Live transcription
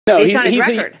No, based on his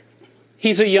record.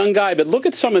 He's a young guy, but look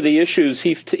at some of the issues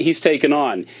he's taken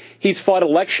on. He's fought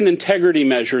election integrity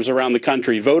measures around the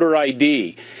country, voter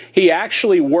ID. He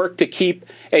actually worked to keep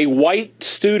a white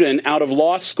student out of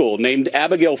law school named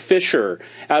Abigail Fisher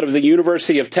out of the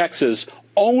University of Texas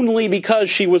only because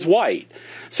she was white.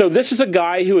 So this is a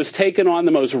guy who has taken on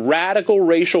the most radical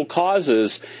racial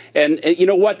causes. And you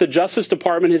know what? The Justice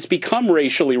Department has become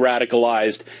racially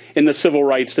radicalized in the Civil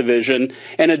Rights Division.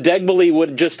 And Adegbile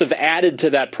would just have added to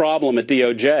that problem at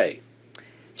DOJ.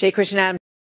 J. Christian Adams.